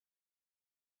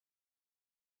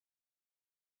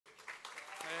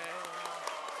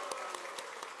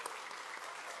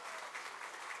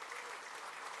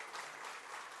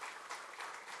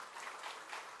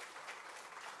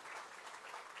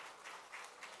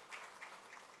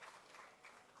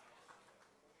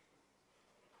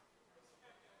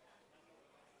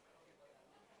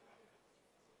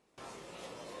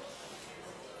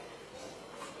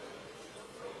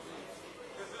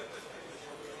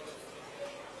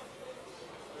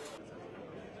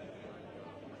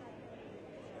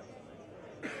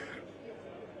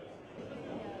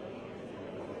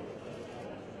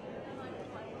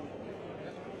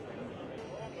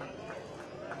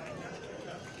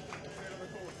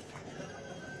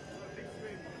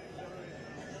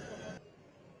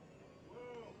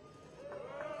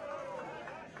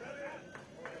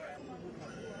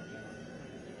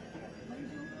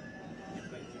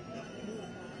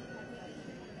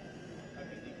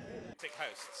Olympic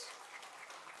hosts.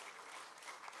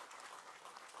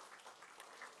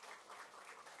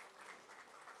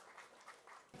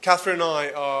 Catherine and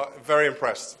I are very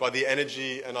impressed by the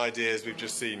energy and ideas we've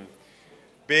just seen.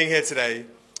 Being here today,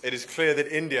 it is clear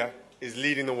that India is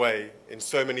leading the way in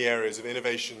so many areas of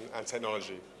innovation and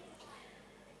technology.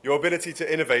 Your ability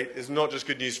to innovate is not just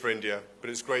good news for India,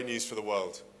 but it's great news for the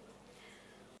world.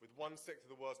 With 1/6 of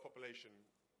the world's population,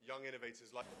 young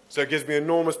innovators like... So it gives me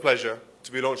enormous pleasure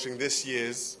to be launching this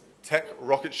year's Tech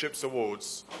Rocket Ships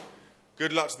Awards.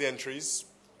 Good luck to the entries,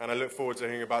 and I look forward to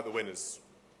hearing about the winners.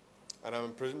 And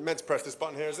I'm meant to press this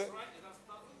button here, is it?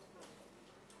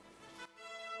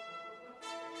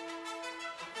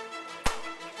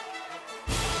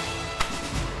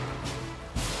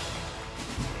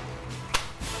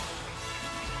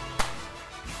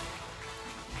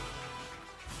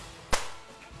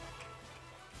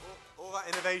 All that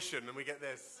innovation, and we get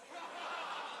this.